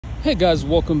Hey guys,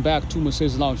 welcome back to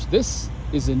Mercedes Lounge. This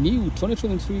is a new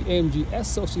 2023 AMG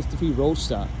SL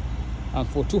Roadster, and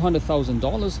for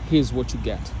 $200,000, here's what you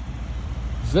get.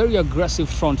 Very aggressive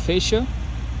front fascia,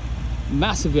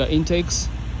 massive air intakes,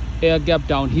 air gap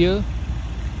down here,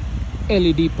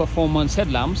 LED performance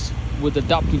headlamps with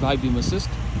adaptive high beam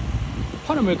assist,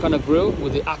 Pan-Americana grille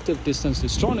with the active distance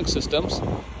distronic systems,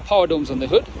 power domes on the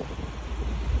hood,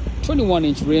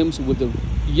 21-inch rims with the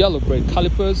yellow brake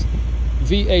calipers,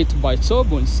 V8 by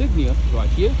turbo insignia right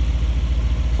here,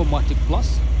 4MATIC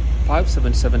Plus,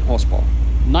 577 horsepower.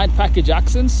 Night package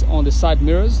accents on the side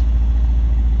mirrors,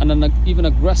 and an even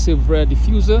aggressive rear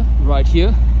diffuser right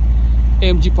here.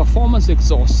 AMG performance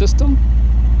exhaust system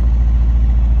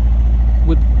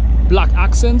with black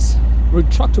accents,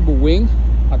 retractable wing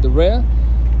at the rear,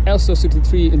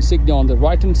 SL63 insignia on the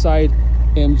right hand side,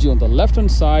 AMG on the left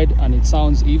hand side, and it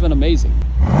sounds even amazing.